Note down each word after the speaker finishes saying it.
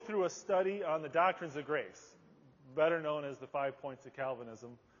through a study on the doctrines of grace, better known as the 5 points of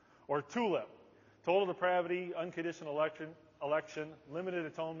Calvinism, or TULIP, total depravity, unconditional election, limited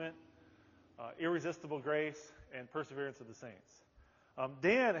atonement, irresistible grace, and perseverance of the saints.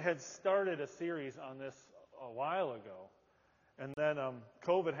 Dan had started a series on this a while ago, and then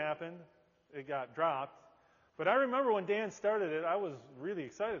COVID happened. It got dropped. But I remember when Dan started it, I was really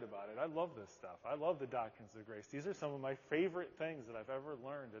excited about it. I love this stuff. I love the doctrines of grace. These are some of my favorite things that I've ever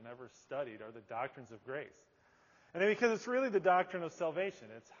learned and ever studied are the doctrines of grace. And because it's really the doctrine of salvation.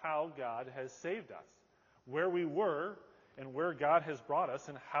 It's how God has saved us, where we were and where God has brought us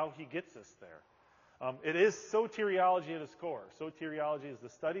and how he gets us there. It is soteriology at its core. Soteriology is the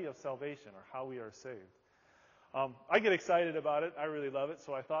study of salvation, or how we are saved. I get excited about it. I really love it,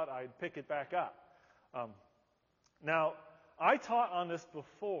 so I thought I'd pick it back up. Now, I taught on this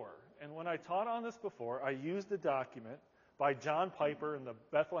before, and when I taught on this before, I used a document by John Piper and the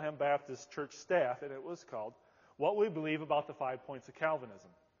Bethlehem Baptist Church staff, and it was called What We Believe About the 5 Points of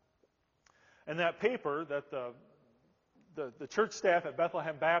Calvinism. And that paper that the church staff at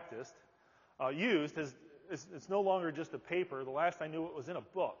Bethlehem Baptist used it's no longer just a paper. The last I knew it was in a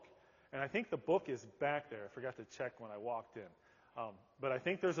book. And I think the book is back there. I forgot to check when I walked in. But I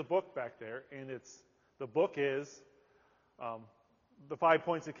think there's a book back there, and the book is the 5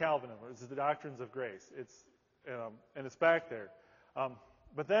 Points of Calvinism. It's the Doctrines of Grace. And it's back there.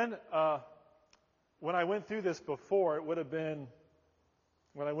 But then when I went through this before, it would have been,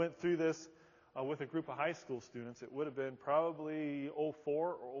 when I went through this with a group of high school students, it would have been probably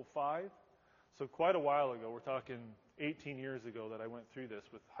 04 or 05. So quite a while ago. We're talking 18 years ago that I went through this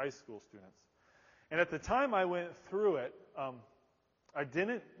with high school students. And at the time I went through it, I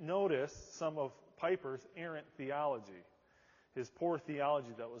didn't notice some of Piper's errant theology, his poor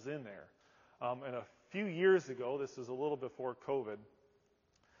theology that was in there. And a few years ago, this is a little before COVID,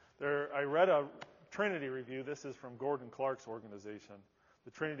 I read a Trinity review. This is from Gordon Clark's organization,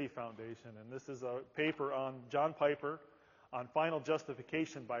 the Trinity Foundation. And this is a paper on John Piper on final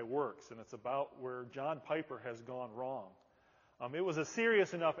justification by works. And it's about where John Piper has gone wrong. It was a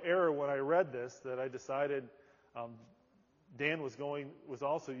serious enough error when I read this that I decided Dan was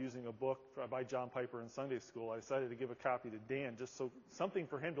also using a book by John Piper in Sunday school. I decided to give a copy to Dan, just so something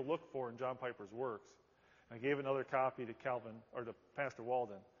for him to look for in John Piper's works. I gave another copy to to Pastor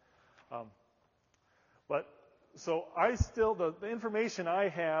Walden. So the information I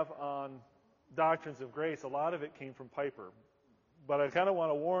have on doctrines of grace, a lot of it came from Piper. But I kind of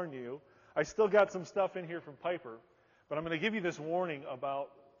want to warn you, I still got some stuff in here from Piper, but I'm going to give you this warning about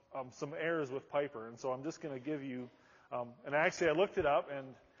some errors with Piper. And so I'm just going to give you, and actually I looked it up, and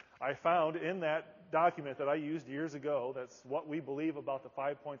I found in that document that I used years ago, that's What We Believe About the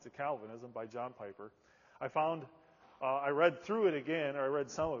 5 Points of Calvinism by John Piper, I read through it again, or I read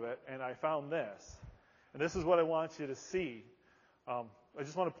some of it, and I found this. And this is what I want you to see. I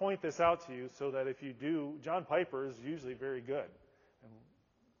just want to point this out to you so that if you do, John Piper is usually very good. And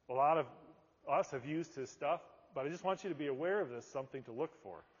a lot of us have used his stuff, but I just want you to be aware of this, something to look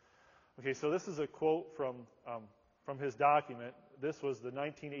for. Okay, so this is a quote from his document. This was the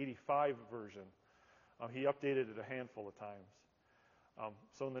 1985 version. He updated it a handful of times.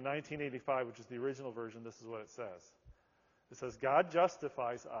 So in the 1985, which is the original version, this is what it says. It says, God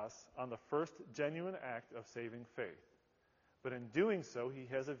justifies us on the first genuine act of saving faith. But in doing so, he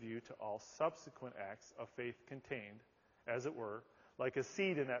has a view to all subsequent acts of faith contained, as it were, like a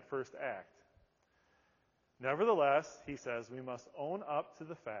seed in that first act. Nevertheless, he says, we must own up to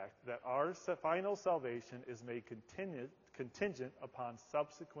the fact that our final salvation is made contingent upon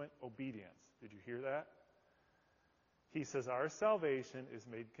subsequent obedience. Did you hear that? He says our salvation is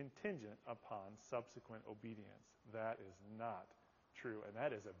made contingent upon subsequent obedience. That is not true, and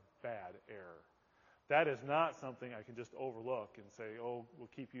that is a bad error. That is not something I can just overlook and say, oh, we'll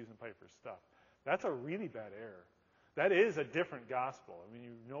keep using Piper's stuff. That's a really bad error. That is a different gospel. I mean,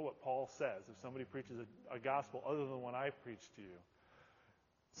 you know what Paul says. If somebody preaches a gospel other than the one I preached to you,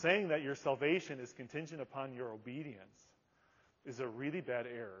 saying that your salvation is contingent upon your obedience is a really bad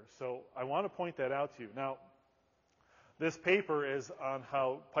error. So I want to point that out to you. Now, this paper is on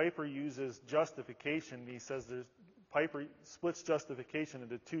how Piper uses justification. He says Piper splits justification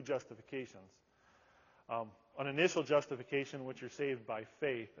into two justifications. An initial justification in which you're saved by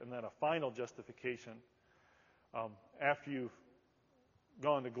faith, and then a final justification after you've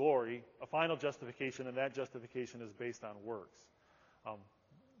gone to glory, a final justification, and that justification is based on works.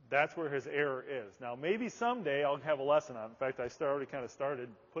 That's where his error is. Now, maybe someday I'll have a lesson on it. In fact, I already kind of started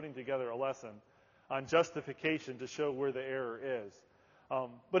putting together a lesson on justification to show where the error is.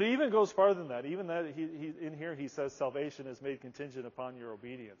 But it even goes farther than that. Even that, in here he says salvation is made contingent upon your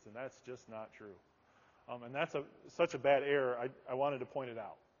obedience, and that's just not true. And that's such a bad error, I wanted to point it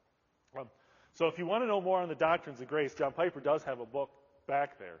out. So if you want to know more on the doctrines of grace, John Piper does have a book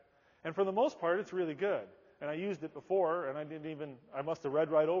back there. And for the most part, it's really good. And I used it before, and I must have read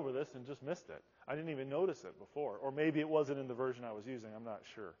right over this and just missed it. I didn't even notice it before. Or maybe it wasn't in the version I was using, I'm not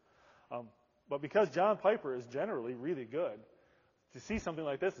sure. But because John Piper is generally really good, to see something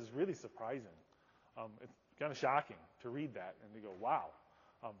like this is really surprising. It's kind of shocking to read that and to go, wow,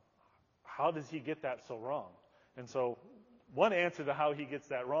 how does he get that so wrong? And so one answer to how he gets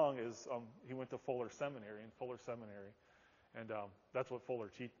that wrong is he went to Fuller Seminary, and that's what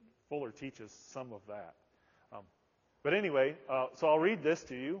Fuller teaches some of that. But anyway, so I'll read this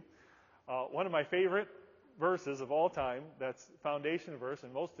to you. One of my favorite verses of all time, that's foundation verse,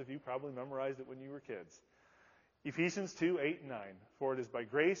 and most of you probably memorized it when you were kids. Ephesians 2:8-9. For it is by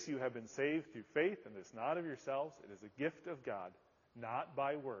grace you have been saved through faith, and it's not of yourselves, it is a gift of God, not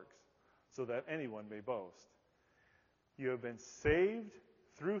by works, so that anyone may boast. You have been saved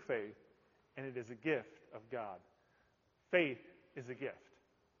through faith, and it is a gift of God. Faith is a gift,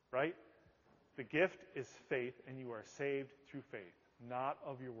 right? The gift is faith, and you are saved through faith, not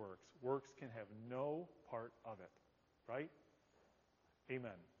of your works. Works can have no part of it, right?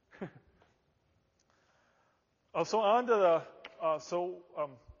 Amen. So on to the,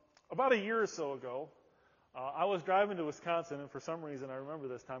 about a year or so ago, I was driving to Wisconsin, and for some reason, I remember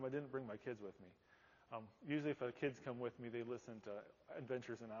this time, I didn't bring my kids with me. Usually if the kids come with me, they listen to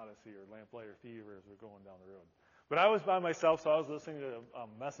Adventures in Odyssey or Lamplighter Theater as we're going down the road. But I was by myself, so I was listening to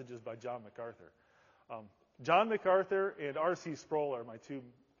messages by John MacArthur. John MacArthur and R.C. Sproul are my two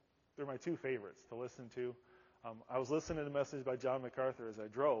favorites to listen to. I was listening to a message by John MacArthur as I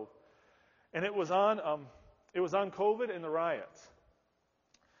drove, and it was on COVID and the riots.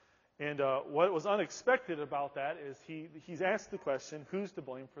 And what was unexpected about that is he's asked the question, who's to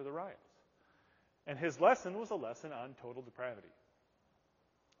blame for the riots? And his lesson was a lesson on total depravity.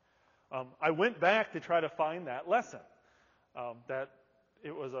 I went back to try to find that lesson, that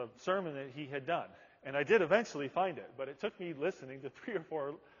it was a sermon that he had done. And I did eventually find it, but it took me listening to 3 or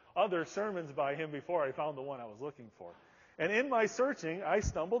 4 other sermons by him before I found the one I was looking for. And in my searching, I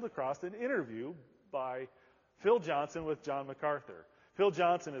stumbled across an interview by Phil Johnson with John MacArthur. Phil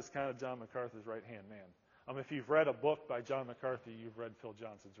Johnson is kind of John MacArthur's right-hand man. If you've read a book by John MacArthur, you've read Phil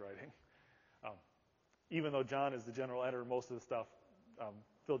Johnson's writing. Even though John is the general editor of most of the stuff,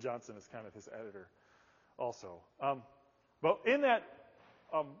 Phil Johnson is kind of his editor also. But in that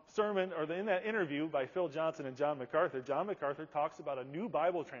sermon, or in that interview by Phil Johnson and John MacArthur talks about a new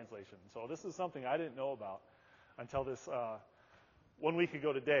Bible translation. So this is something I didn't know about until this 1 week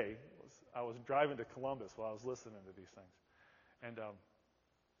ago today. I was driving to Columbus while I was listening to these things. And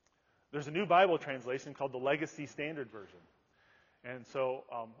there's a new Bible translation called the Legacy Standard Version. And so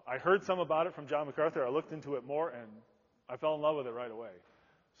I heard some about it from John MacArthur. I looked into it more, and I fell in love with it right away.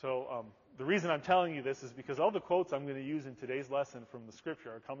 So the reason I'm telling you this is because all the quotes I'm going to use in today's lesson from the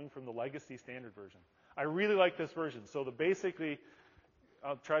Scripture are coming from the Legacy Standard Version. I really like this version. So basically,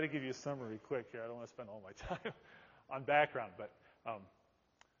 I'll try to give you a summary quick here. I don't want to spend all my time on background. But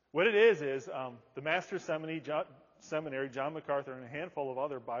what it is the Master Seminary, John MacArthur, and a handful of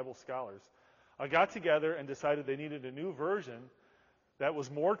other Bible scholars got together and decided they needed a new version that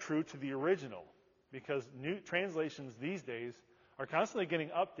was more true to the original, because new translations these days are constantly getting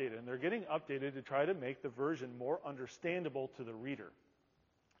updated, and they're getting updated to try to make the version more understandable to the reader.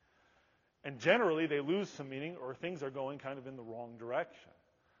 And generally, they lose some meaning, or things are going kind of in the wrong direction.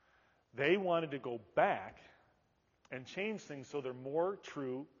 They wanted to go back and change things so they're more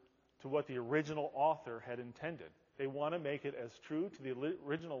true to what the original author had intended. They want to make it as true to the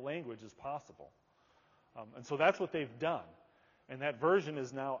original language as possible. And so that's what they've done. And that version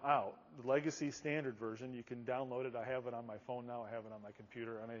is now out, the Legacy Standard Version. You can download it. I have it on my phone now. I have it on my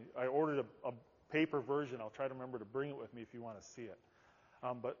computer. And I ordered a paper version. I'll try to remember to bring it with me if you want to see it.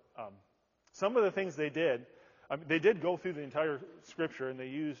 But some of the things they did go through the entire Scripture, and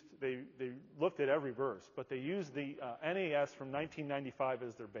they looked at every verse. But they used the NAS from 1995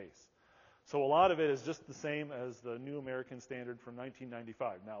 as their base. So a lot of it is just the same as the New American Standard from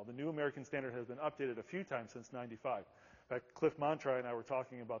 1995. Now, the New American Standard has been updated a few times since 95. In fact, Cliff Montry and I were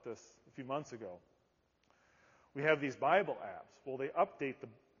talking about this a few months ago. We have these Bible apps. Well, they update the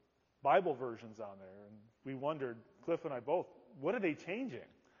Bible versions on there, and we wondered, Cliff and I both, what are they changing?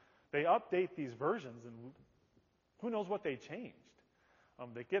 They update these versions, and who knows what they changed?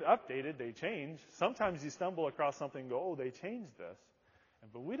 They get updated, they change. Sometimes you stumble across something and go, oh, they changed this.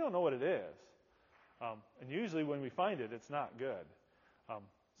 But we don't know what it is. And usually when we find it, it's not good.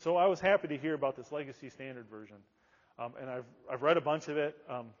 So I was happy to hear about this Legacy Standard Version, and I've read a bunch of it.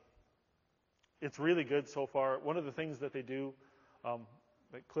 It's really good so far. One of the things that they do,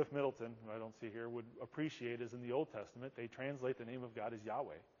 that Cliff Middleton, who I don't see here, would appreciate is in the Old Testament, they translate the name of God as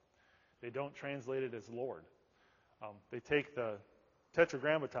Yahweh. They don't translate it as Lord. They take the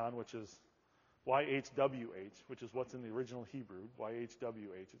Tetragrammaton, which is YHWH, which is what's in the original Hebrew,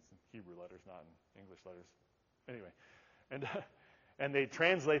 YHWH. It's in Hebrew letters, not in English letters. Anyway, and they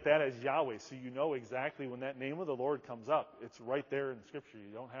translate that as Yahweh, so you know exactly when that name of the Lord comes up. It's right there in Scripture.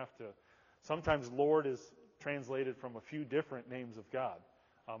 You don't have to. Sometimes Lord is translated from a few different names of God,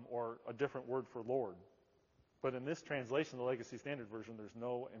 or a different word for Lord. But in this translation, the Legacy Standard Version, there's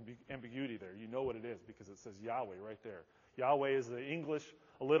no ambiguity there. You know what it is because it says Yahweh right there. Yahweh is the English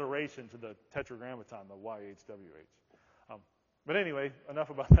alliteration to the Tetragrammaton, the YHWH. But anyway,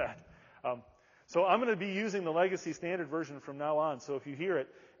 enough about that. So I'm going to be using the Legacy Standard Version from now on, so if you hear it,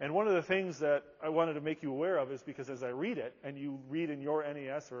 and one of the things that I wanted to make you aware of is because as I read it, and you read in your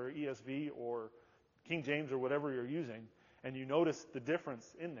NES or ESV or King James or whatever you're using, and you notice the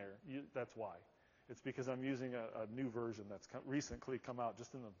difference in there, that's why. It's because I'm using a new version that's recently come out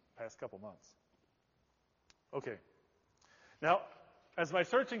just in the past couple months. Okay. Now, as my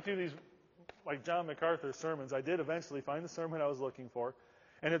searching through these, like John MacArthur sermons, I did eventually find the sermon I was looking for,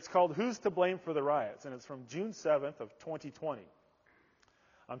 and it's called Who's to Blame for the Riots, and it's from June 7th of 2020.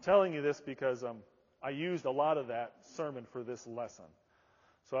 I'm telling you this because I used a lot of that sermon for this lesson.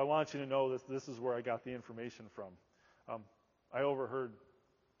 So I want you to know that this is where I got the information from. I overheard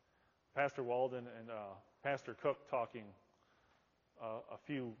Pastor Walden and Pastor Cook talking a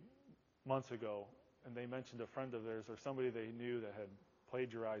few months ago, and they mentioned a friend of theirs or somebody they knew that had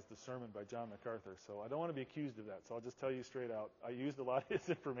plagiarized the sermon by John MacArthur. So I don't want to be accused of that, so I'll just tell you straight out. I used a lot of his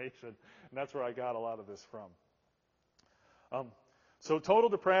information, and that's where I got a lot of this from. So total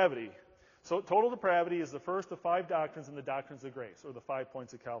depravity. So total depravity is the first of 5 doctrines in the doctrines of grace, or the 5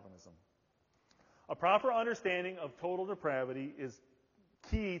 points of Calvinism. A proper understanding of total depravity is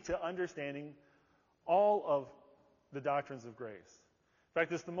key to understanding all of the doctrines of grace. In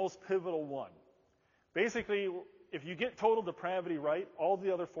fact, it's the most pivotal one. Basically, if you get total depravity right, all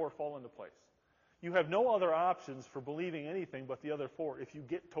the other 4 fall into place. You have no other options for believing anything but the other 4 if you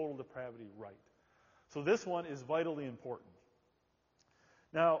get total depravity right. So this one is vitally important.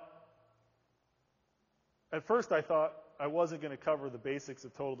 Now, at first I thought I wasn't going to cover the basics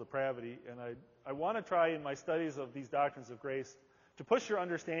of total depravity, and I want to try in my studies of these doctrines of grace to push your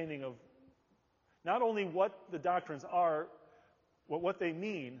understanding of not only what the doctrines are, what they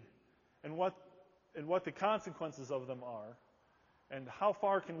mean, and what the consequences of them are, and how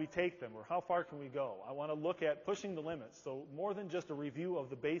far can we take them, or how far can we go. I want to look at pushing the limits, so more than just a review of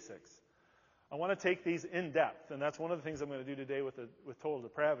the basics. I want to take these in depth, and that's one of the things I'm going to do today with total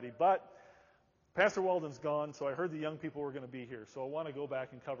depravity. But Pastor Walden's gone, so I heard the young people were going to be here, so I want to go back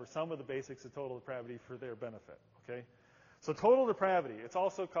and cover some of the basics of total depravity for their benefit. Okay? So total depravity, it's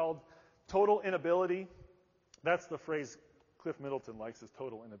also called total inability. That's the phrase Cliff Middleton likes, is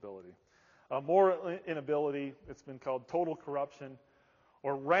total inability. Moral inability, it's been called total corruption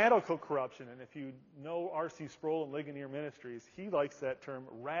or radical corruption. And if you know R.C. Sproul and Ligonier Ministries, he likes that term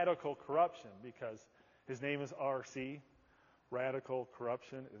radical corruption because his name is R.C. Radical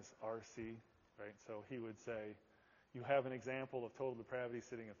corruption is R.C., right? So he would say, you have an example of total depravity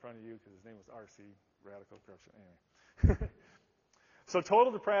sitting in front of you because his name was R.C. Radical corruption. Anyway. So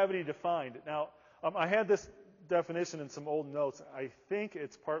total depravity defined. Now, I had this definition in some old notes. I think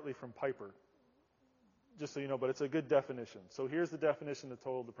it's partly from Piper, just so you know, but it's a good definition. So here's the definition of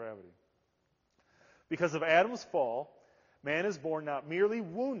total depravity. Because of Adam's fall, man is born not merely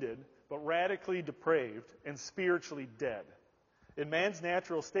wounded, but radically depraved and spiritually dead. In man's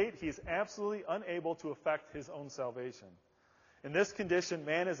natural state, he is absolutely unable to effect his own salvation. In this condition,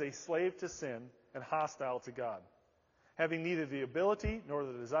 man is a slave to sin and hostile to God, having neither the ability nor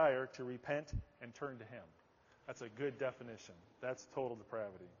the desire to repent and turn to Him. That's a good definition. That's total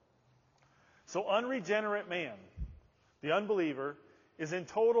depravity. So unregenerate man, the unbeliever, is in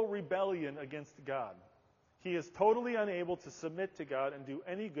total rebellion against God. He is totally unable to submit to God and do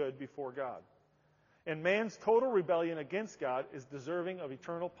any good before God. And man's total rebellion against God is deserving of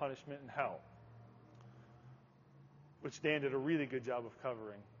eternal punishment in hell, which Dan did a really good job of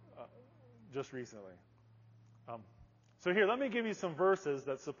covering just recently. So here, let me give you some verses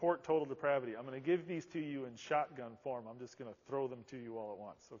that support total depravity. I'm going to give these to you in shotgun form. I'm just going to throw them to you all at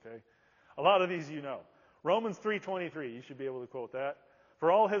once, okay? A lot of these you know. Romans 3:23, you should be able to quote that.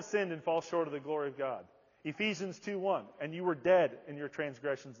 For all have sinned and fall short of the glory of God. Ephesians 2:1, and you were dead in your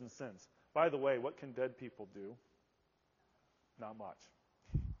transgressions and sins. By the way, what can dead people do? Not much.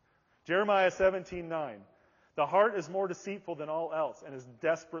 Jeremiah 17:9. The heart is more deceitful than all else and is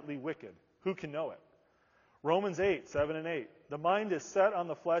desperately wicked. Who can know it? Romans 8:7 and 8. The mind is set on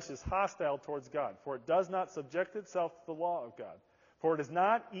the flesh is hostile towards God, for it does not subject itself to the law of God, for it is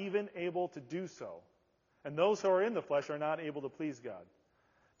not even able to do so. And those who are in the flesh are not able to please God.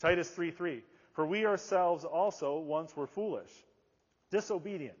 Titus 3:3. For we ourselves also once were foolish,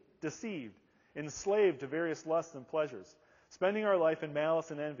 disobedient, deceived, enslaved to various lusts and pleasures, spending our life in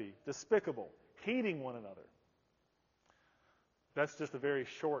malice and envy, despicable, hating one another. That's just a very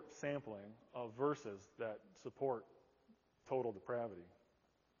short sampling of verses that support total depravity.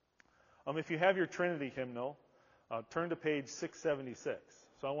 If you have your Trinity hymnal, turn to page 676.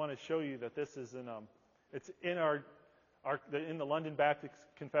 So I want to show you that this is it's in in the London Baptist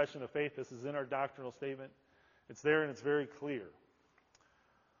Confession of Faith. This is in our doctrinal statement. It's there and it's very clear.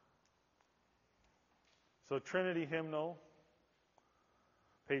 So Trinity hymnal,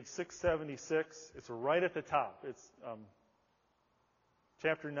 page 676. It's right at the top. It's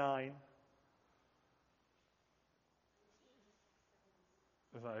chapter 9.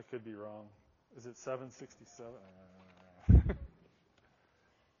 I could be wrong. Is it 767?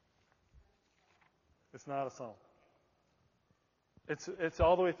 It's not a psalm. It's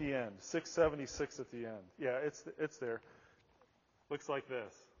all the way at the end. 676 at the end. Yeah, it's there. Looks like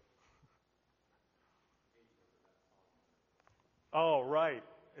this. Oh, right.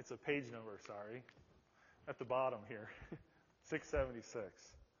 It's a page number, sorry. At the bottom here.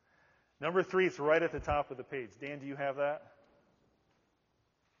 676. Number 3 is right at the top of the page. Dan, do you have that?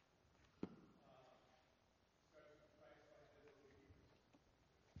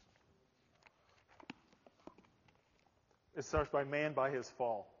 It starts by man by his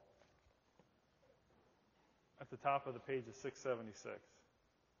fall. At the top of the page is 676.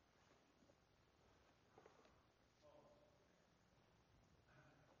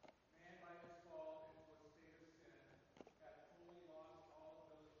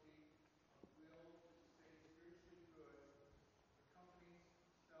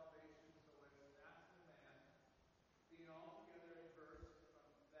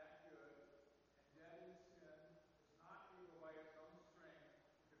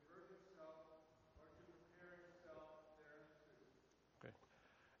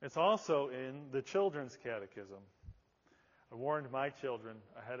 It's also in the Children's Catechism. I warned my children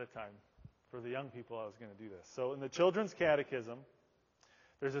ahead of time. For the young people, I was going to do this. So in the Children's Catechism,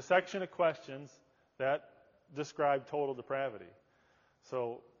 there's a section of questions that describe total depravity.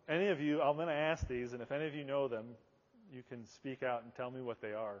 So any of you, I'm going to ask these, and if any of you know them, you can speak out and tell me what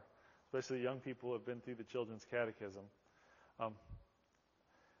they are, especially young people who have been through the Children's Catechism.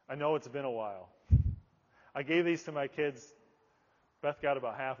 I know it's been a while. I gave these to my kids. Beth got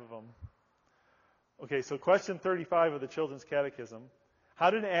about half of them. Okay, so question 35 of the Children's Catechism.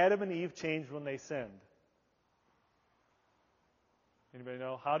 How did Adam and Eve change when they sinned? Anybody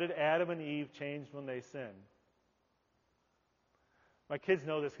know? How did Adam and Eve change when they sinned? My kids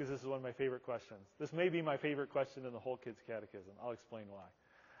know this because this is one of my favorite questions. This may be my favorite question in the whole Kids' Catechism. I'll explain why.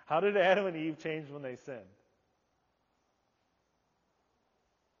 How did Adam and Eve change when they sinned?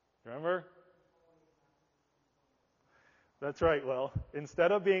 Remember? That's right. Well,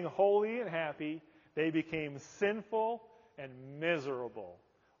 instead of being holy and happy, they became sinful and miserable.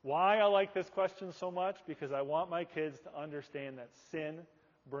 Why I like this question so much? Because I want my kids to understand that sin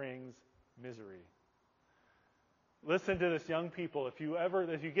brings misery. Listen to this, young people. If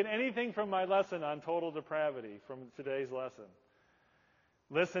you get anything from my lesson on total depravity from today's lesson,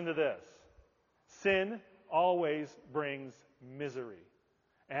 listen to this. Sin always brings misery.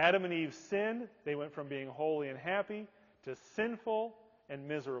 Adam and Eve sinned. They went from being holy and happy to sinful and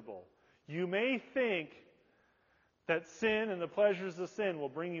miserable. You may think that sin and the pleasures of sin will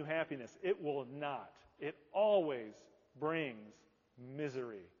bring you happiness. It will not. It always brings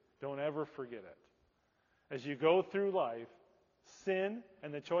misery. Don't ever forget it. As you go through life, sin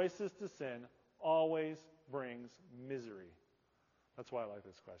and the choices to sin always brings misery. That's why I like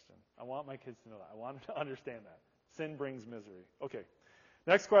this question. I want my kids to know that. I want them to understand that. Sin brings misery. Okay.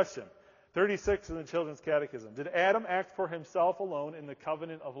 Next question. 36 in the Children's Catechism. Did Adam act for himself alone in the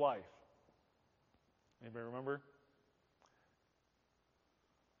covenant of life? Anybody remember?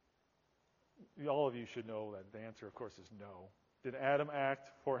 All of you should know that the answer, of course, is no. Did Adam act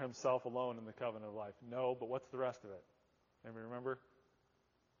for himself alone in the covenant of life? No, but what's the rest of it? Anybody remember?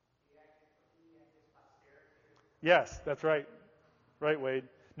 He acted for his posterity. Yes, that's right. Right, Wade.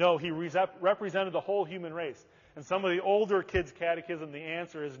 No, he represented the whole human race. And some of the older kids' catechism, the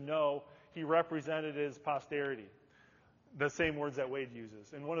answer is no. He represented his posterity. the same words that Wade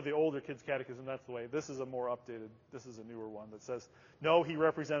uses. In one of the older kids' catechism, that's the way. This is a more updated, this is a newer one that says, no, he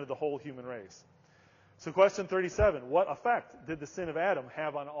represented the whole human race. So question 37, what effect did the sin of Adam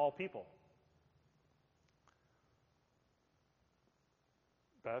have on all people?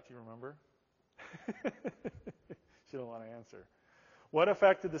 Beth, you remember? She don't want to answer. What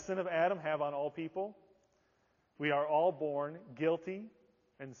effect did the sin of Adam have on all people? We are all born guilty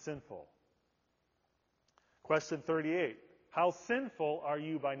and sinful. Question 38. How sinful are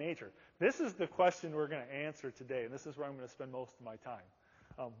you by nature? This is the question we're going to answer today, and this is where I'm going to spend most of my time.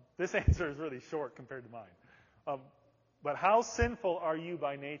 This answer is really short compared to mine. But how sinful are you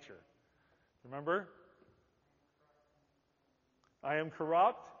by nature? Remember? I am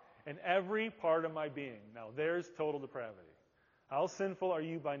corrupt in every part of my being. Now, there's total depravity. How sinful are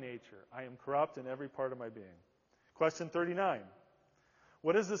you by nature? I am corrupt in every part of my being. Question 39.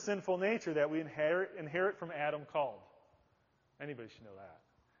 What is the sinful nature that we inherit from Adam called? Anybody should know that.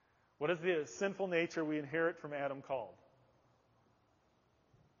 What is the sinful nature we inherit from Adam called?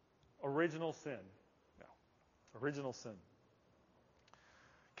 Original sin. No. Original sin.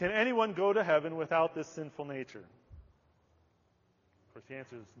 Can anyone go to heaven without this sinful nature? Of course, the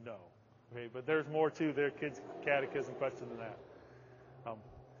answer is no. Okay, but there's more to their kids' catechism question than that.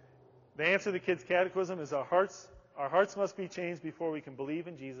 The answer to the kids' catechism is our hearts must be changed before we can believe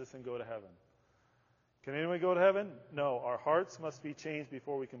in Jesus and go to heaven. Can anyone go to heaven? No. Our hearts must be changed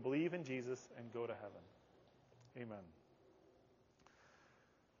before we can believe in Jesus and go to heaven. Amen.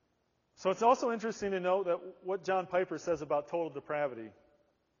 So it's also interesting to note that what John Piper says about total depravity.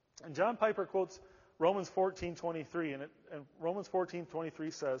 And John Piper quotes Romans 14:23, and Romans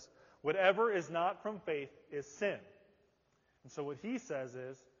 14:23 says, "Whatever is not from faith is sin." And so what he says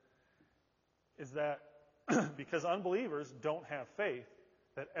is that because unbelievers don't have faith,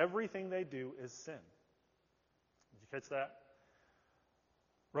 that everything they do is sin. Did you catch that?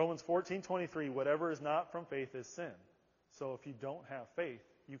 Romans 14:23, "Whatever is not from faith is sin." So if you don't have faith,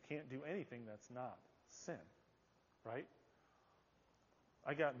 you can't do anything that's not sin, right?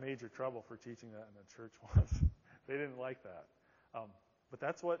 I got in major trouble for teaching that in the church once. They didn't like that. But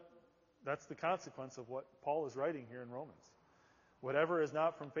that's the consequence of what Paul is writing here in Romans. Whatever is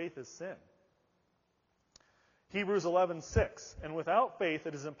not from faith is sin. Hebrews 11:6, "And without faith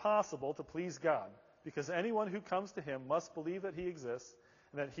it is impossible to please God, because anyone who comes to him must believe that he exists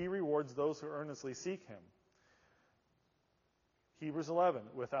and that he rewards those who earnestly seek him." Hebrews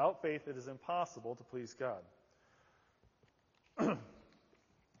 11, "Without faith it is impossible to please God."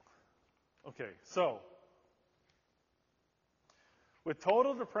 Okay, so with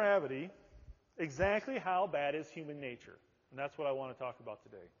total depravity, exactly how bad is human nature? And that's what I want to talk about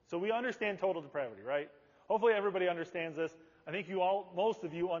today. So we understand total depravity, right? Hopefully everybody understands this. I think most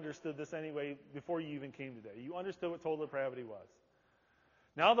of you understood this anyway before you even came today. You understood what total depravity was.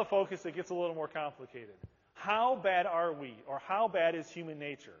 Now the focus, it gets a little more complicated. How bad are we, or how bad is human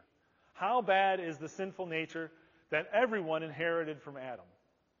nature? How bad is the sinful nature that everyone inherited from Adam?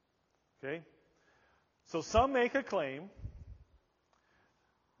 Okay? So some make a claim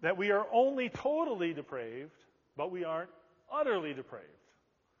that we are only totally depraved, but we aren't utterly depraved.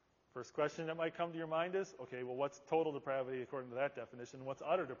 First question that might come to your mind is, okay, well, what's total depravity according to that definition? What's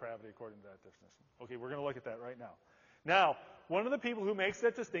utter depravity according to that definition? Okay, we're going to look at that right now. Now, one of the people who makes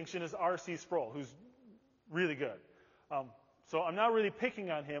that distinction is R.C. Sproul, who's really good. So I'm not really picking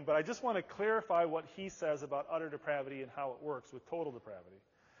on him, but I just want to clarify what he says about utter depravity and how it works with total depravity.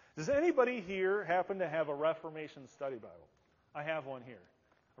 Does anybody here happen to have a Reformation Study Bible? I have one here.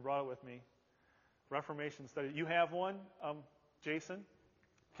 I brought it with me. Reformation Study. You have one, Jason?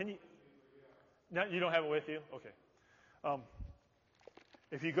 Can you? No, you don't have it with you? Okay.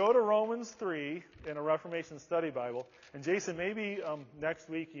 If you go to Romans 3 in a Reformation Study Bible, and Jason, maybe next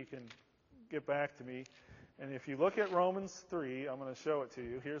week you can get back to me. And if you look at Romans 3, I'm going to show it to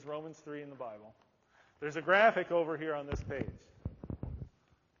you. Here's Romans 3 in the Bible. There's a graphic over here on this page.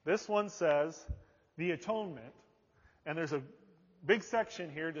 This one says the atonement, and there's a big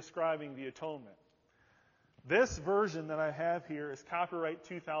section here describing the atonement. This version that I have here is copyright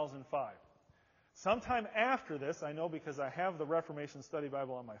 2005. Sometime after this, I know because I have the Reformation Study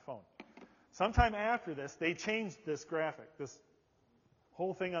Bible on my phone. Sometime after this, they changed this graphic, this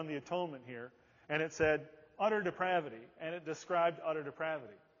whole thing on the atonement here, and it said utter depravity, and it described utter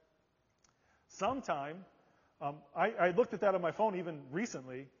depravity. Sometime, I looked at that on my phone even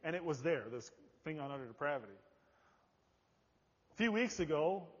recently, and it was there, this thing on utter depravity. A few weeks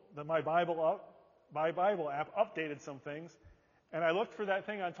ago, my Bible app updated some things, and I looked for that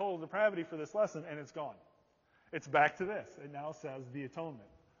thing on total depravity for this lesson, and it's gone. It's back to this. It now says the atonement.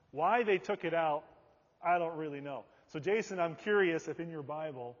 Why they took it out, I don't really know. So Jason, I'm curious if in your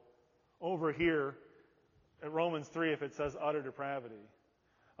Bible, over here at Romans 3, if it says utter depravity.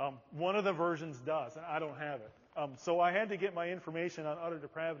 One of the versions does, and I don't have it. So I had to get my information on utter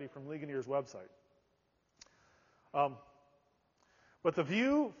depravity from Ligonier's website. But the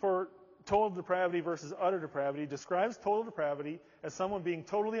view for total depravity versus utter depravity describes total depravity as someone being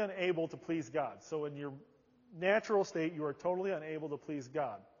totally unable to please God. So in your natural state, you are totally unable to please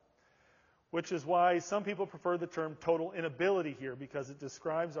God. Which is why some people prefer the term total inability here, because it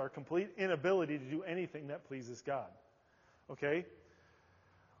describes our complete inability to do anything that pleases God. Okay?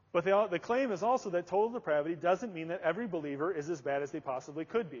 But the claim is also that total depravity doesn't mean that every believer is as bad as they possibly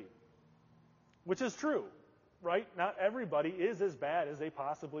could be. Which is true, right? Not everybody is as bad as they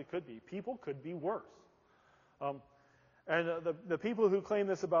possibly could be. People could be worse. And the people who claim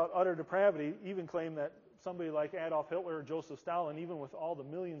this about utter depravity even claim that somebody like Adolf Hitler or Joseph Stalin, even with all the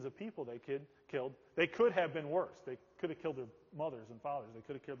millions of people they killed, they could have been worse. They could have killed their mothers and fathers. They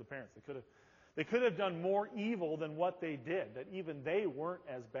could have killed the parents. They could have done more evil than what they did, that even they weren't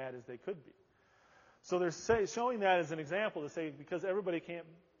as bad as they could be. So they're showing that as an example to say, because everybody can't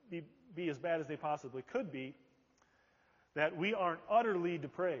be as bad as they possibly could be, that we aren't utterly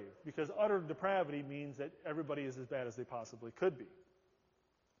depraved, because utter depravity means that everybody is as bad as they possibly could be.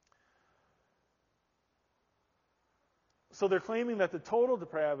 So they're claiming that the total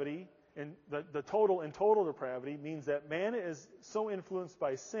depravity and the total depravity means that man is so influenced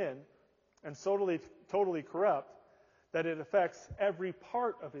by sin and so totally corrupt that it affects every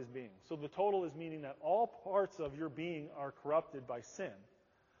part of his being. So the total is meaning that all parts of your being are corrupted by sin,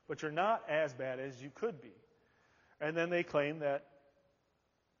 but you're not as bad as you could be. And then they claim that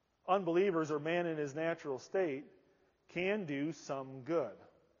unbelievers or man in his natural state can do some good.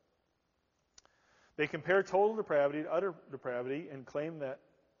 They compare total depravity to utter depravity and claim that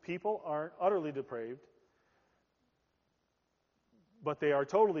people aren't utterly depraved, but they are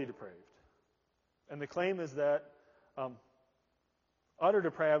totally depraved. And the claim is that utter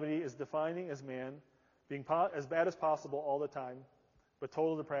depravity is defining as man being as bad as possible all the time, but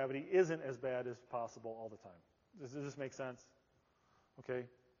total depravity isn't as bad as possible all the time. Does this make sense? Okay.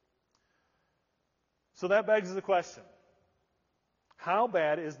 So that begs the question, how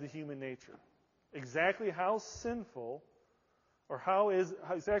bad is the human nature? Exactly how sinful is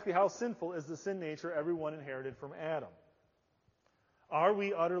the sin nature everyone inherited from Adam? Are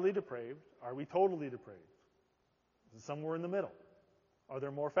we utterly depraved? Are we totally depraved? Is it somewhere in the middle? Are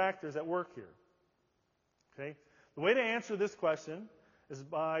there more factors at work here? Okay? The way to answer this question is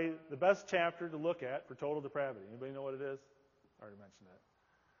by the best chapter to look at for total depravity. Anybody know what it is? I already mentioned that.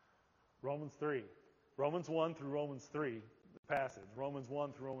 Romans 3. Romans 1 through Romans 3. The passage. Romans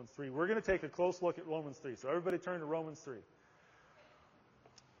 1 through Romans 3. We're going to take a close look at Romans 3. So everybody turn to Romans 3.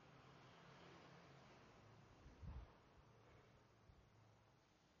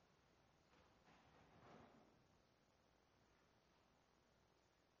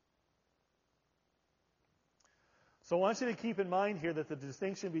 So I want you to keep in mind here that the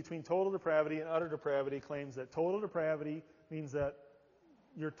distinction between total depravity and utter depravity claims that total depravity means that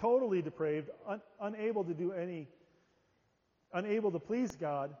you're totally depraved, unable to please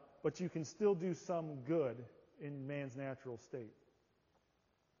God, but you can still do some good in man's natural state.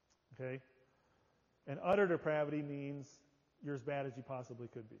 Okay? And utter depravity means you're as bad as you possibly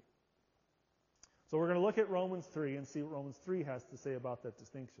could be. So we're going to look at Romans 3 and see what Romans 3 has to say about that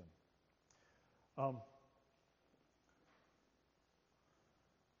distinction.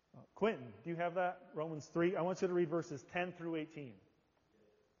 Quentin, do you have that? Romans 3. I want you to read verses 10 through 18.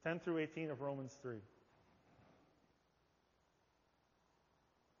 10 through 18 of Romans 3.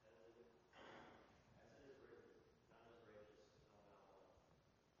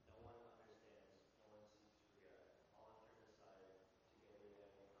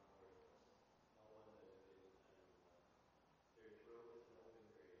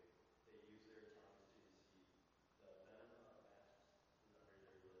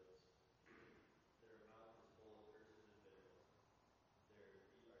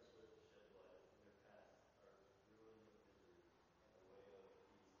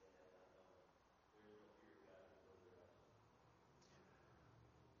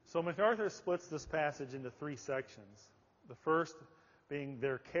 So MacArthur splits this passage into three sections. The first being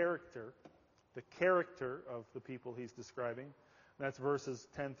their character, the character of the people he's describing. That's verses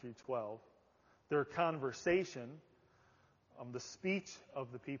 10 through 12. Their conversation, the speech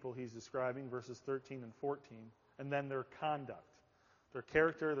of the people he's describing, verses 13 and 14. And then their conduct. Their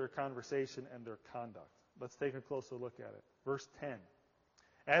character, their conversation, and their conduct. Let's take a closer look at it. Verse 10.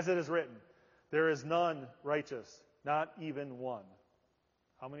 As it is written, there is none righteous, not even one.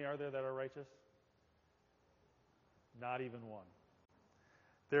 How many are there that are righteous? Not even one.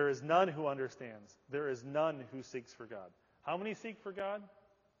 There is none who understands. There is none who seeks for God. How many seek for God?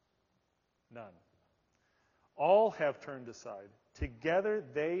 None. All have turned aside. Together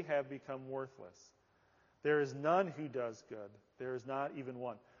they have become worthless. There is none who does good. There is not even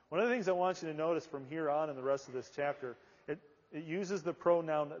one. One of the things I want you to notice from here on in the rest of this chapter, it uses the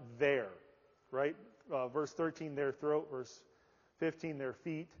pronoun their, right? Verse 13, their throat. Verse 15, their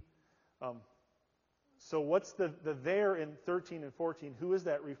feet. So what's the there in 13 and 14? Who is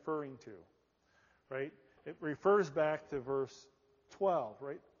that referring to? Right? It refers back to verse 12,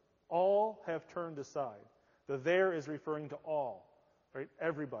 right? All have turned aside. The there is referring to all, right?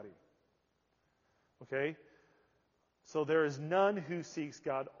 Everybody. Okay? So there is none who seeks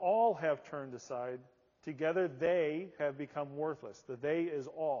God. All have turned aside. Together they have become worthless. The they is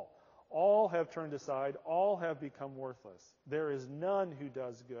all. All have turned aside. All have become worthless. There is none who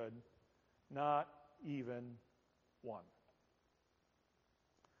does good, not even one.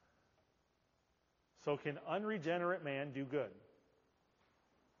 So can unregenerate man do good?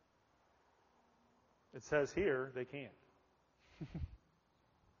 It says here they can't.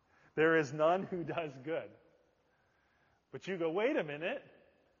 There is none who does good. But you go, wait a minute.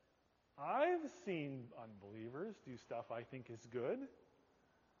 I've seen unbelievers do stuff I think is good.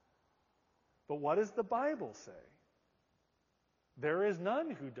 But what does the Bible say? There is none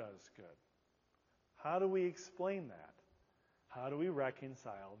who does good. How do we explain that? How do we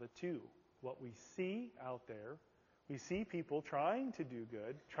reconcile the two? What we see out there, we see people trying to do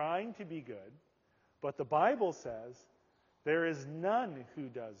good, trying to be good, but the Bible says there is none who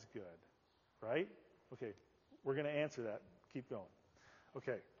does good, right? Okay, we're going to answer that. Keep going.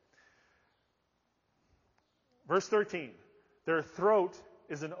 Okay. Verse 13, their throat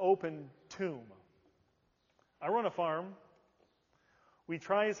is an open tomb. I run a farm. We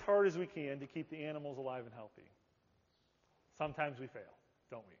try as hard as we can to keep the animals alive and healthy. Sometimes we fail,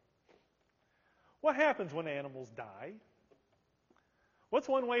 don't we? What happens when animals die? What's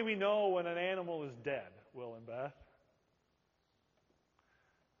one way we know when an animal is dead, Will and Beth?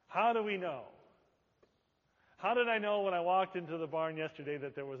 How do we know? How did I know when I walked into the barn yesterday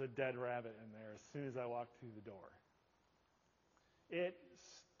that there was a dead rabbit in there as soon as I walked through the door? It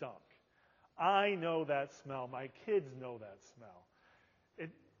stunk. I know that smell. My kids know that smell.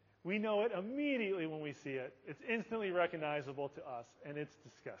 We know it immediately when we see it. It's instantly recognizable to us, and it's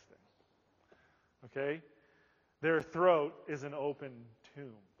disgusting. Okay? Their throat is an open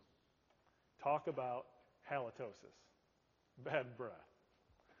tomb. Talk about halitosis. Bad breath.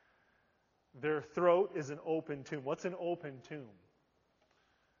 Their throat is an open tomb. What's an open tomb?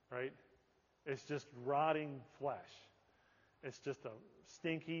 Right? It's just rotting flesh. It's just a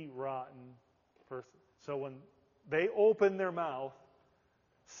stinky, rotten person. So when they open their mouth,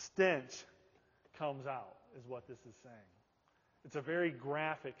 stench comes out, is what this is saying. It's a very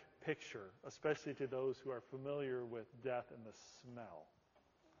graphic picture, especially to those who are familiar with death and the smell.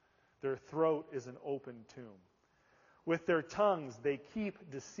 Their throat is an open tomb. With their tongues, they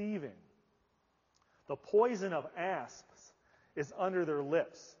keep deceiving. The poison of asps is under their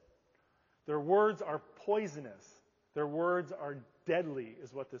lips. Their words are poisonous. Their words are deadly,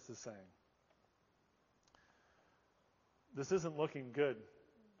 is what this is saying. This isn't looking good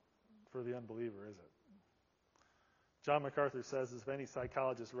for the unbeliever, is it? John MacArthur says if any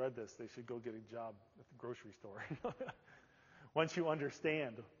psychologist read this, they should go get a job at the grocery store. Once you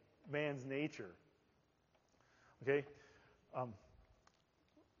understand man's nature. Okay?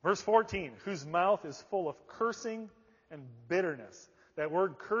 Verse 14, whose mouth is full of cursing and bitterness. That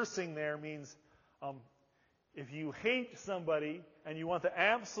word cursing there means if you hate somebody and you want the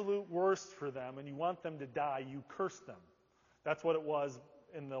absolute worst for them and you want them to die, you curse them. That's what it was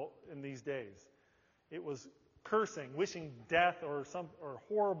in these days. It was cursing, wishing death or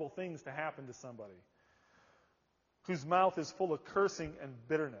horrible things to happen to somebody. Whose mouth is full of cursing and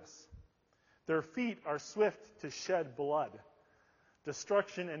bitterness. Their feet are swift to shed blood.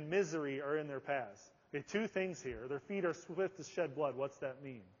 Destruction and misery are in their paths. Okay, two things here. Their feet are swift to shed blood. What's that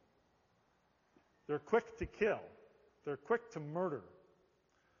mean? They're quick to kill. They're quick to murder.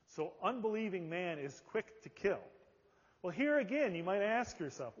 So unbelieving man is quick to kill. Well, here again, you might ask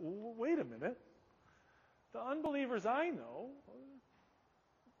yourself, well, wait a minute. The unbelievers I know,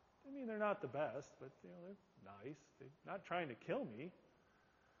 I mean, they're not the best, but they're nice. They're not trying to kill me.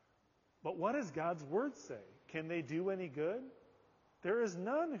 But what does God's word say? Can they do any good? There is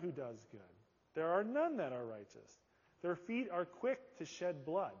none who does good. There are none that are righteous. Their feet are quick to shed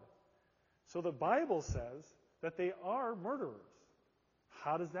blood. So the Bible says that they are murderers.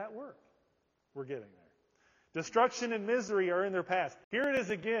 How does that work? We're getting there. Destruction and misery are in their past. Here it is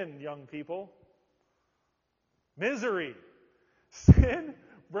again, young people. Misery. Sin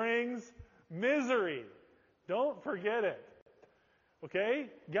brings misery. Don't forget it. Okay?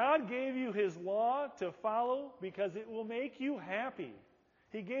 God gave you His law to follow because it will make you happy.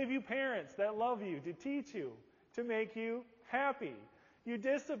 He gave you parents that love you to teach you, to make you happy. You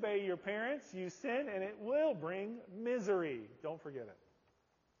disobey your parents, you sin, and it will bring misery. Don't forget it.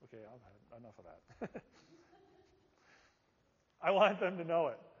 Okay, I've had enough of that. I want them to know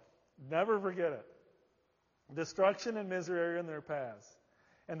it. Never forget it. Destruction and misery are in their paths,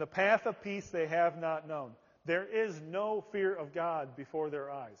 and the path of peace they have not known. There is no fear of God before their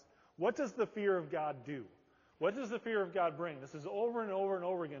eyes. What does the fear of God do? What does the fear of God bring? This is over and over and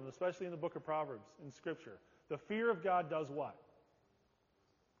over again, especially in the book of Proverbs in Scripture. The fear of God does what?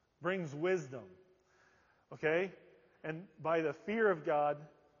 Brings wisdom. Okay? And by the fear of God,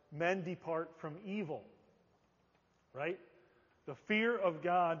 men depart from evil. Right? The fear of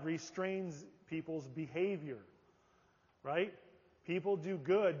God restrains people's behavior. Right? People do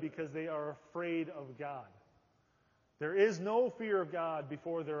good because they are afraid of God. There is no fear of God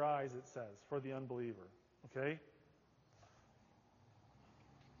before their eyes, it says, for the unbeliever. Okay?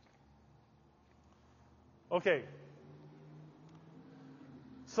 Okay.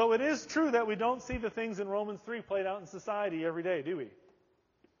 So it is true that we don't see the things in Romans 3 played out in society every day, do we?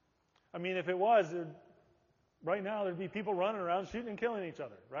 I mean, if it was, right now there'd be people running around shooting and killing each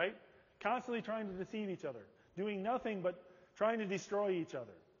other, right? Constantly trying to deceive each other, doing nothing but trying to destroy each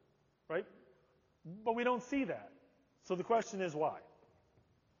other, right? But we don't see that. So the question is why?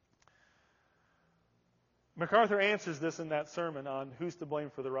 MacArthur answers this in that sermon on who's to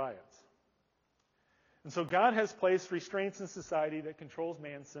blame for the riots. And so God has placed restraints in society that controls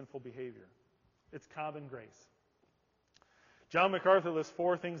man's sinful behavior. It's common grace. John MacArthur lists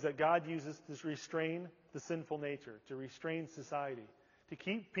 4 things that God uses to restrain the sinful nature, to restrain society, to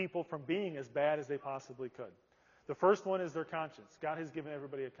keep people from being as bad as they possibly could. The first one is their conscience. God has given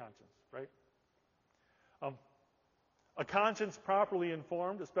everybody a conscience, right? A conscience properly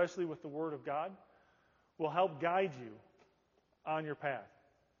informed, especially with the Word of God, will help guide you on your path.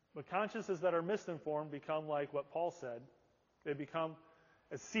 But consciences that are misinformed become like what Paul said. They become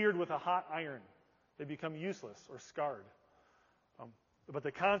as seared with a hot iron. They become useless or scarred. But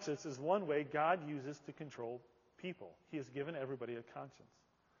the conscience is one way God uses to control people. He has given everybody a conscience.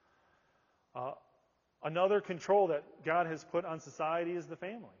 Another control that God has put on society is the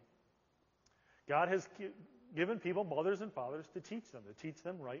family. God has given people mothers and fathers to teach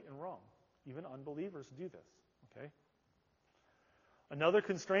them right and wrong. Even unbelievers do this. Okay? Another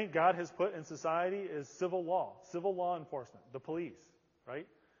constraint God has put in society is civil law enforcement, the police, right?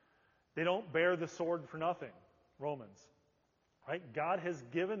 They don't bear the sword for nothing, Romans, right? God has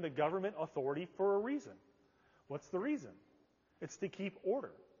given the government authority for a reason. What's the reason? It's to keep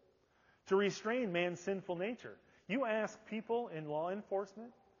order, to restrain man's sinful nature. You ask people in law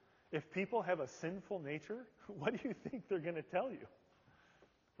enforcement, if people have a sinful nature, what do you think they're going to tell you?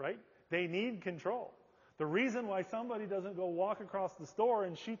 Right? They need control. The reason why somebody doesn't go walk across the store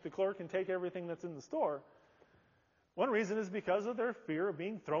and shoot the clerk and take everything that's in the store, one reason is because of their fear of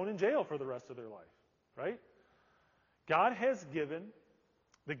being thrown in jail for the rest of their life. Right? God has given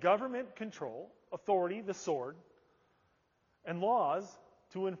the government control, authority, the sword, and laws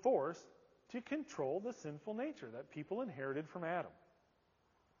to enforce, to control the sinful nature that people inherited from Adam.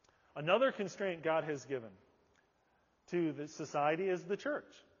 Another constraint God has given to the society is the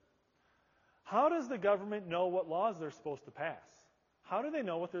church. How does the government know what laws they're supposed to pass? How do they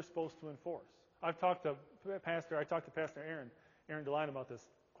know what they're supposed to enforce? I talked to Pastor Aaron DeLine about this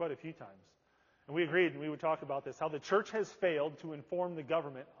quite a few times. And we agreed, and we would talk about this, how the church has failed to inform the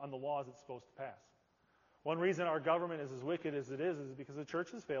government on the laws it's supposed to pass. One reason our government is as wicked as it is because the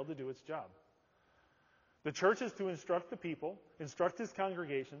church has failed to do its job. The church is to instruct the people, instruct his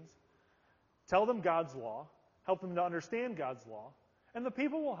congregations, tell them God's law, help them to understand God's law, and the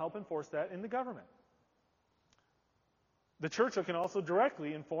people will help enforce that in the government. The church can also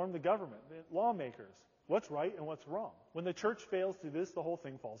directly inform the government, the lawmakers, what's right and what's wrong. When the church fails to do this, the whole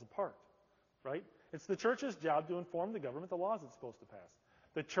thing falls apart. Right? It's the church's job to inform the government the laws it's supposed to pass.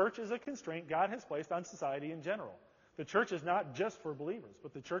 The church is a constraint God has placed on society in general. The church is not just for believers,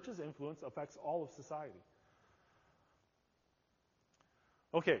 but the church's influence affects all of society.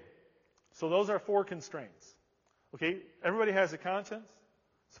 Okay, so those are 4 constraints. Okay, everybody has a conscience.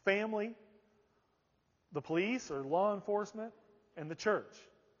 It's family, the police or law enforcement, and the church.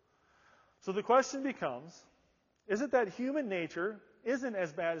 So the question becomes, is it that human nature isn't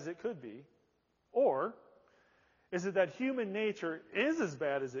as bad as it could be? Or is it that human nature is as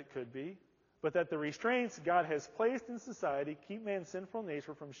bad as it could be, but that the restraints God has placed in society keep man's sinful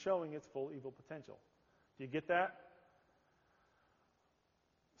nature from showing its full evil potential? Do you get that?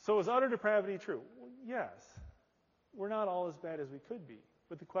 So is utter depravity true? Well, yes. We're not all as bad as we could be.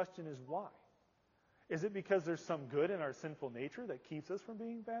 But the question is why? Is it because there's some good in our sinful nature that keeps us from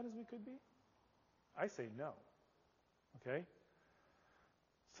being bad as we could be? I say no. Okay?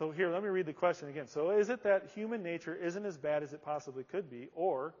 So here, let me read the question again. So is it that human nature isn't as bad as it possibly could be,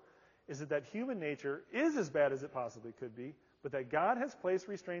 or is it that human nature is as bad as it possibly could be, but that God has placed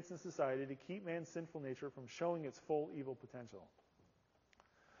restraints in society to keep man's sinful nature from showing its full evil potential?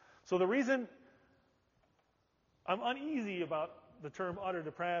 So the reason I'm uneasy about the term utter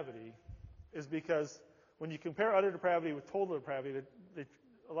depravity is because when you compare utter depravity with total depravity,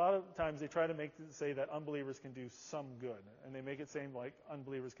 a lot of times they try to say that unbelievers can do some good, and they make it seem like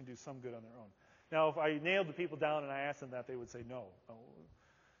unbelievers can do some good on their own. Now, if I nailed the people down and I asked them that, they would say no,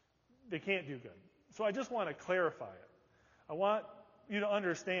 they can't do good. So I just want to clarify it. I want you to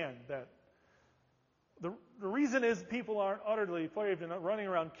understand that the reason is people aren't utterly depraved and running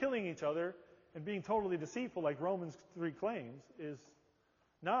around killing each other and being totally deceitful like Romans 3 claims is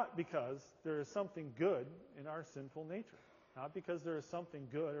not because there is something good in our sinful nature. Not because there is something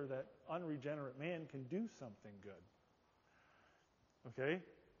good or that unregenerate man can do something good. Okay?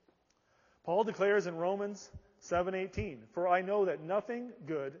 Paul declares in Romans 7:18, "For I know that nothing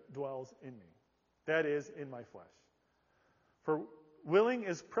good dwells in me, that is, in my flesh. For willing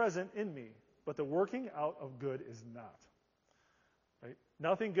is present in me, but the working out of good is not." Right?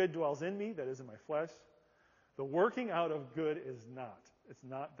 Nothing good dwells in me, that is, in my flesh. The working out of good is not. It's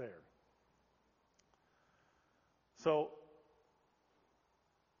not there. So,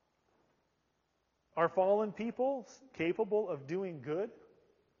 are fallen people capable of doing good?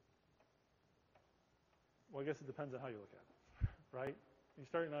 Well, I guess it depends on how you look at it, right? You're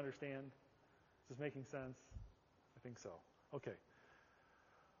starting to understand. Is this making sense? I think so. Okay.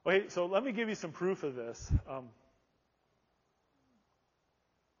 Okay, so let me give you some proof of this.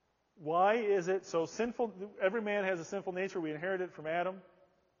 Why is it so sinful? Every man has a sinful nature. We inherit it from Adam.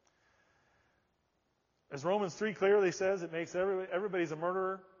 As Romans 3 clearly says, it makes everybody's a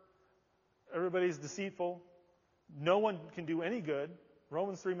murderer. Everybody's deceitful. No one can do any good.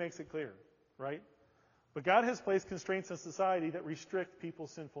 Romans 3 makes it clear, right? But God has placed constraints in society that restrict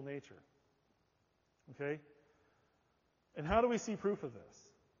people's sinful nature. Okay? And how do we see proof of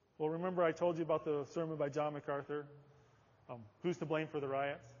this? Well, remember I told you about the sermon by John MacArthur, Who's to Blame for the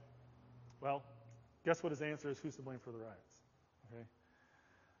Riots? Well, guess what his answer is? Who's to blame for the riots? Okay?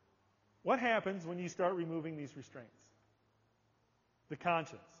 What happens when you start removing these restraints? The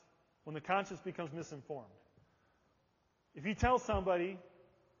conscience. When the conscience becomes misinformed. If you tell somebody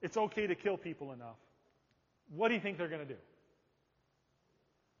it's okay to kill people enough, what do you think they're going to do?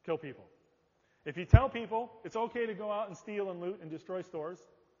 Kill people. If you tell people it's okay to go out and steal and loot and destroy stores,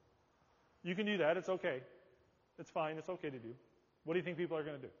 you can do that. It's okay. It's fine. It's okay to do. What do you think people are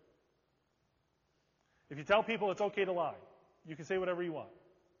going to do? If you tell people it's okay to lie, you can say whatever you want.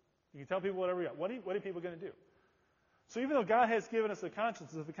 You can tell people whatever you want. What are people going to do? So even though God has given us a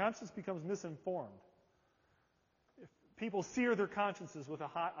conscience, if the conscience becomes misinformed, if people sear their consciences with a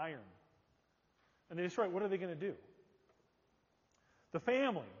hot iron, and they destroy it, what are they going to do? The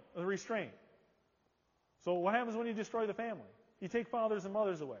family, the restraint. So what happens when you destroy the family? You take fathers and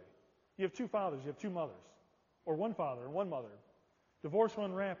mothers away. You have two fathers, you have two mothers. Or one father and one mother. Divorce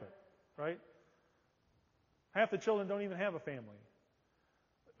run rampant, right? Half the children don't even have a family.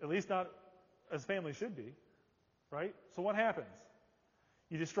 At least not as families should be, right? So what happens?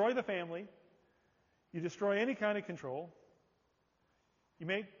 You destroy the family. You destroy any kind of control. You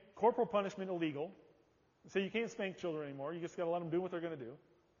make corporal punishment illegal. So you can't spank children anymore. You just got to let them do what they're going to do.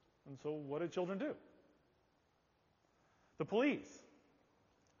 And so what do children do? The police.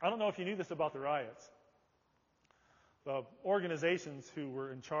 I don't know if you knew this about the riots. The organizations who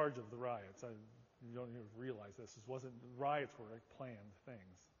were in charge of the riots, you don't even realize this. Riots were like planned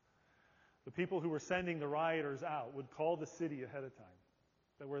things. The people who were sending the rioters out would call the city ahead of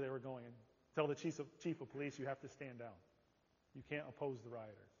time, where they were going, and tell the chief of police, you have to stand down. You can't oppose the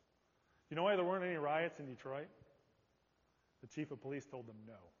rioters. You know why there weren't any riots in Detroit? The chief of police told them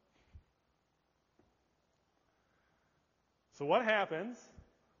no. So what happens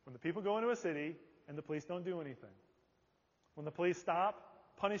when the people go into a city and the police don't do anything? When the police stop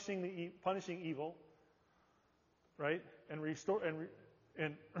punishing evil, right, and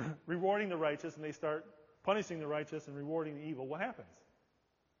rewarding the righteous, and they start punishing the righteous and rewarding the evil, what happens?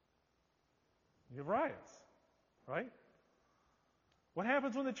 You have riots, right? What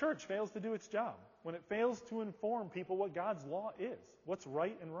happens when the church fails to do its job? When it fails to inform people what God's law is, what's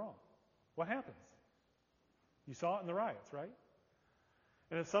right and wrong? What happens? You saw it in the riots, right?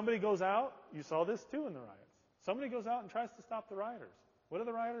 And if somebody goes out, you saw this too in the riots. Somebody goes out and tries to stop the rioters. What do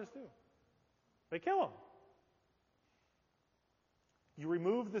the rioters do? They kill them. You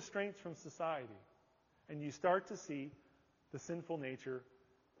remove the strengths from society, and you start to see the sinful nature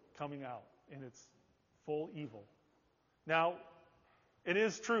coming out in its full evil. Now, it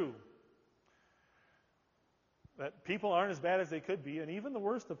is true that people aren't as bad as they could be, and even the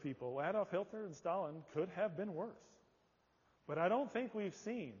worst of people, Adolf Hitler and Stalin, could have been worse. But I don't think we've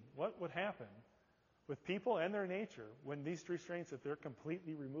seen what would happen with people and their nature when these restraints, if they're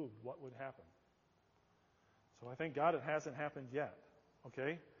completely removed, what would happen. So I thank God it hasn't happened yet.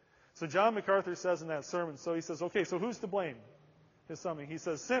 Okay? So John MacArthur says in that sermon, so he says, okay, so who's to blame? His summing. He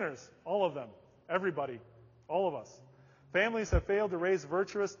says, sinners, all of them, everybody, all of us. Families have failed to raise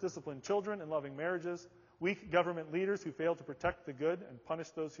virtuous, disciplined children and loving marriages. Weak government leaders who fail to protect the good and punish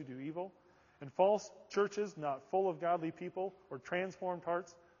those who do evil. And false churches not full of godly people or transformed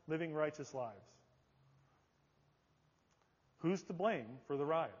hearts living righteous lives. Who's to blame for the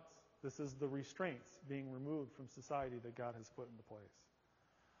riots? This is the restraints being removed from society that God has put into place.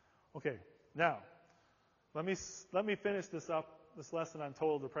 Okay, now, let me finish this lesson on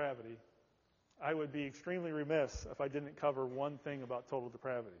total depravity. I would be extremely remiss if I didn't cover one thing about total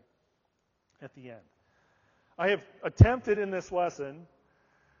depravity at the end. I have attempted in this lesson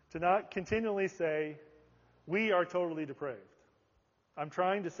to not continually say, we are totally depraved. I'm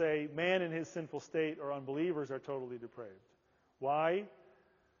trying to say, man in his sinful state or unbelievers are totally depraved. Why?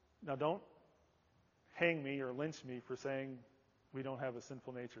 Now, don't hang me or lynch me for saying we don't have a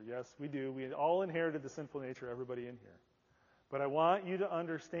sinful nature. Yes, we do. We all inherited the sinful nature, everybody in here. But I want you to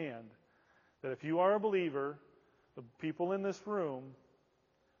understand that if you are a believer, the people in this room,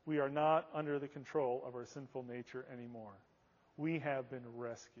 we are not under the control of our sinful nature anymore. We have been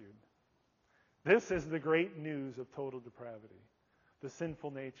rescued. This is the great news of total depravity. The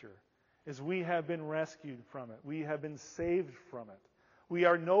sinful nature is we have been rescued from it. We have been saved from it. We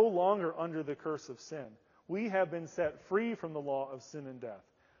are no longer under the curse of sin. We have been set free from the law of sin and death.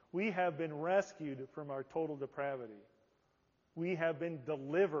 We have been rescued from our total depravity. We have been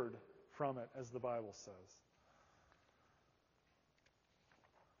delivered from it, as the Bible says.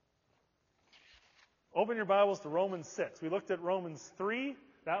 Open your Bibles to Romans 6. We looked at Romans 3.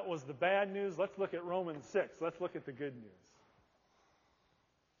 That was the bad news. Let's look at Romans 6. Let's look at the good news.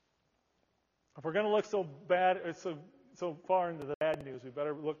 If we're going to look so bad, so far into the bad news, we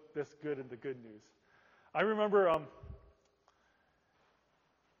better look this good at the good news. I remember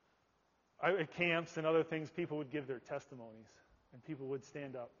at camps and other things, people would give their testimonies, and people would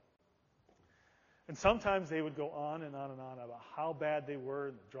stand up. And sometimes they would go on and on and on about how bad they were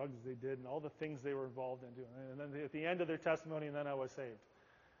and the drugs they did and all the things they were involved in doing. And then at the end of their testimony, and then I was saved.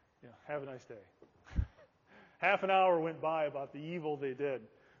 Have a nice day. Half an hour went by about the evil they did.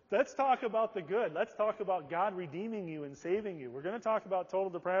 Let's talk about the good. Let's talk about God redeeming you and saving you. We're going to talk about total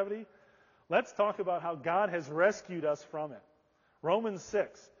depravity. Let's talk about how God has rescued us from it. Romans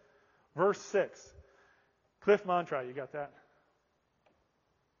 6, verse 6. Cliff Montroy, you got that?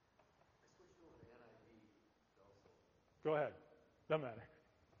 Go ahead. Doesn't matter.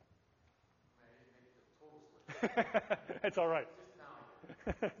 It's all right.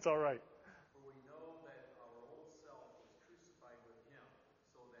 It's all right. For we know that our old self was crucified with him,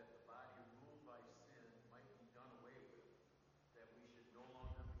 so that the body ruled by sin might be done away with, that we should no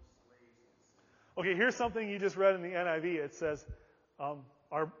longer be slaves to sin. Okay, here's something you just read in the NIV. It says,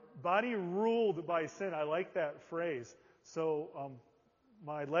 our body ruled by sin. I like that phrase. So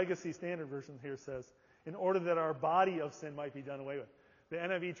my Legacy Standard Version here says, in order that our body of sin might be done away with. The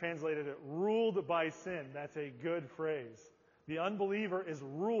NIV translated it, ruled by sin. That's a good phrase. The unbeliever is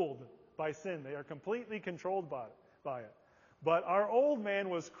ruled by sin. They are completely controlled by it. But our old man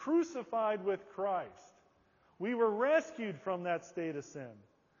was crucified with Christ. We were rescued from that state of sin.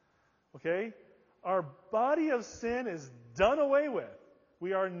 Okay? Our body of sin is done away with.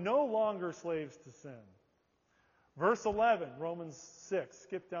 We are no longer slaves to sin. Verse 11, Romans 6.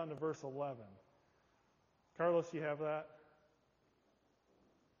 Skip down to verse 11. Carlos, you have that?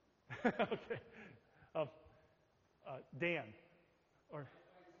 Okay. Dan. Or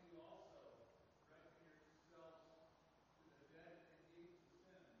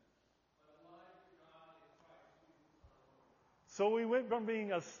so we went from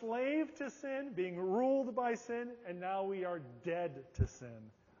being a slave to sin, being ruled by sin, and now we are dead to sin.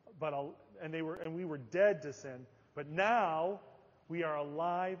 We were dead to sin, but now we are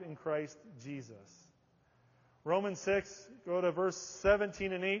alive in Christ Jesus. Romans 6, go to verse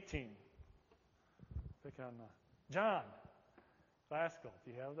 17 and 18. Pick on John Laskell. Do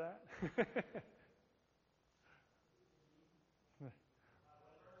you have that?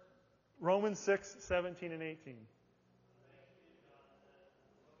 Romans 6, 17 and 18.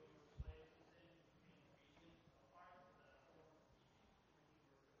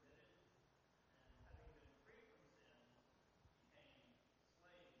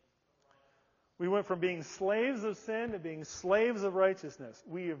 We went from being slaves of sin to being slaves of righteousness.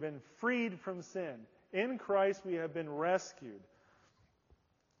 We have been freed from sin. In Christ we have been rescued.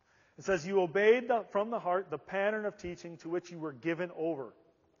 It says, you obeyed from the heart the pattern of teaching to which you were given over.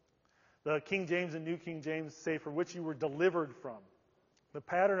 The King James and New King James say, for which you were delivered from. The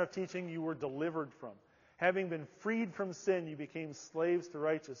pattern of teaching you were delivered from. Having been freed from sin, you became slaves to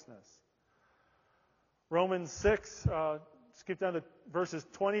righteousness. Romans 6, skip down to verses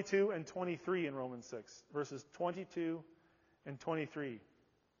 22 and 23 in Romans 6. Verses 22 and 23.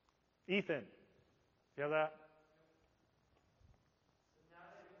 Ethan, you have that?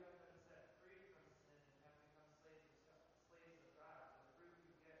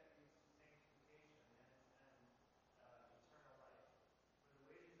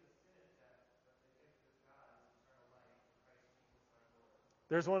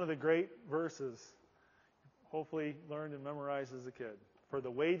 There's one of the great verses, hopefully learned and memorized as a kid. For the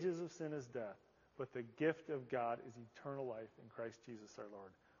wages of sin is death, but the gift of God is eternal life in Christ Jesus our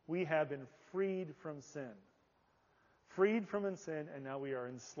Lord. We have been freed from sin. Freed from sin, and now we are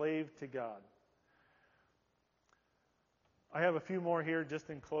enslaved to God. I have a few more here just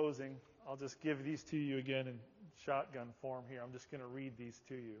in closing. I'll just give these to you again in shotgun form here. I'm just going to read these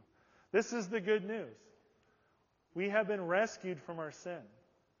to you. This is the good news. We have been rescued from our sin.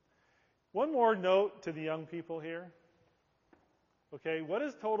 One more note to the young people here. Okay, what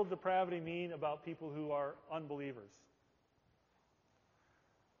does total depravity mean about people who are unbelievers?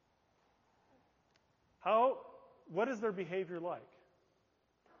 What is their behavior like?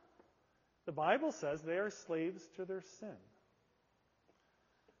 The Bible says they are slaves to their sin.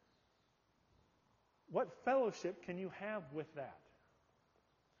 What fellowship can you have with that?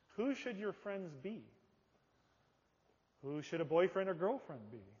 Who should your friends be? Who should a boyfriend or girlfriend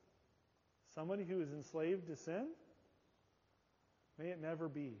be? Somebody who is enslaved to sin? May it never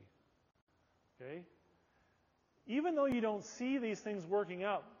be. Okay? Even though you don't see these things working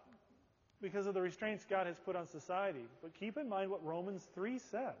out because of the restraints God has put on society, but keep in mind what Romans 3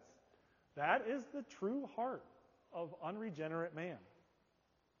 says. That is the true heart of unregenerate man.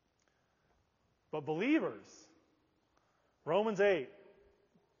 But believers, Romans 8,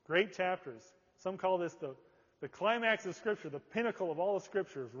 great chapters. Some call this the climax of Scripture, the pinnacle of all the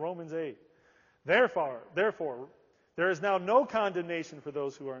Scriptures, Romans 8. Therefore, there is now no condemnation for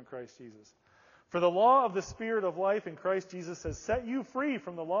those who are in Christ Jesus. For the law of the Spirit of life in Christ Jesus has set you free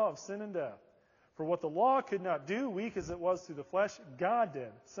from the law of sin and death. For what the law could not do, weak as it was through the flesh, God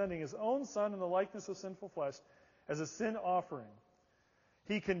did, sending His own Son in the likeness of sinful flesh as a sin offering.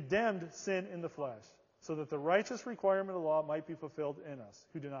 He condemned sin in the flesh, so that the righteous requirement of the law might be fulfilled in us,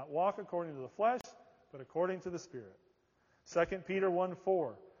 who do not walk according to the flesh, but according to the Spirit. 2 Peter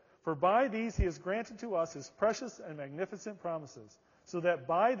 1:4. For by these He has granted to us His precious and magnificent promises, so that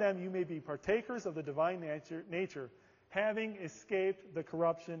by them you may be partakers of the divine nature, having escaped the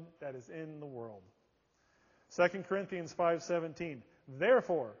corruption that is in the world. 2 Corinthians 5:17.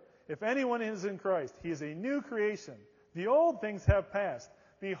 Therefore, if anyone is in Christ, he is a new creation. The old things have passed.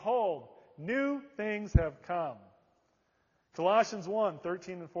 Behold, new things have come. Colossians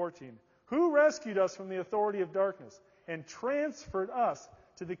 1:13 and 14. Who rescued us from the authority of darkness and transferred us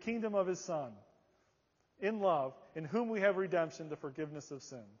to the kingdom of His Son, in love, in whom we have redemption, the forgiveness of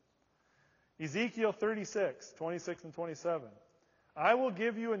sin. Ezekiel 36:26 and 27. I will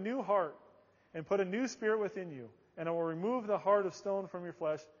give you a new heart and put a new spirit within you, and I will remove the heart of stone from your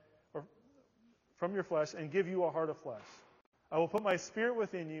flesh, and give you a heart of flesh. I will put my spirit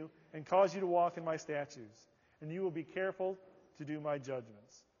within you and cause you to walk in my statutes, and you will be careful to do my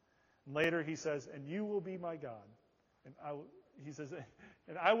judgments. And later he says, and you will be my God.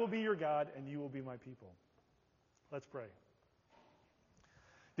 And I will be your God, and you will be my people. Let's pray.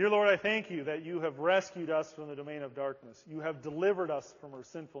 Dear Lord, I thank you that you have rescued us from the domain of darkness. You have delivered us from our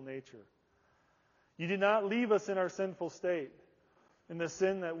sinful nature. You did not leave us in our sinful state, in the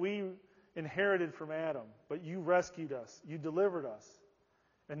sin that we inherited from Adam, but you rescued us. You delivered us.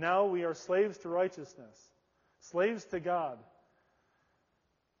 And now we are slaves to righteousness, slaves to God,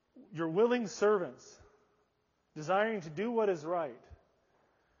 your willing servants, desiring to do what is right.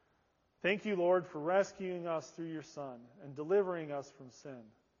 Thank you, Lord, for rescuing us through your Son and delivering us from sin.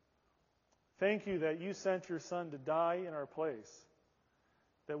 Thank you that you sent your Son to die in our place,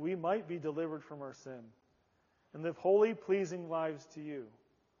 that we might be delivered from our sin and live holy, pleasing lives to you.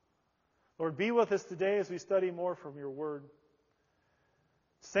 Lord, be with us today as we study more from your word.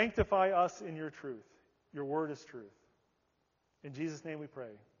 Sanctify us in your truth. Your word is truth. In Jesus' name we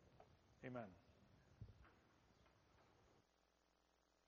pray. Amen.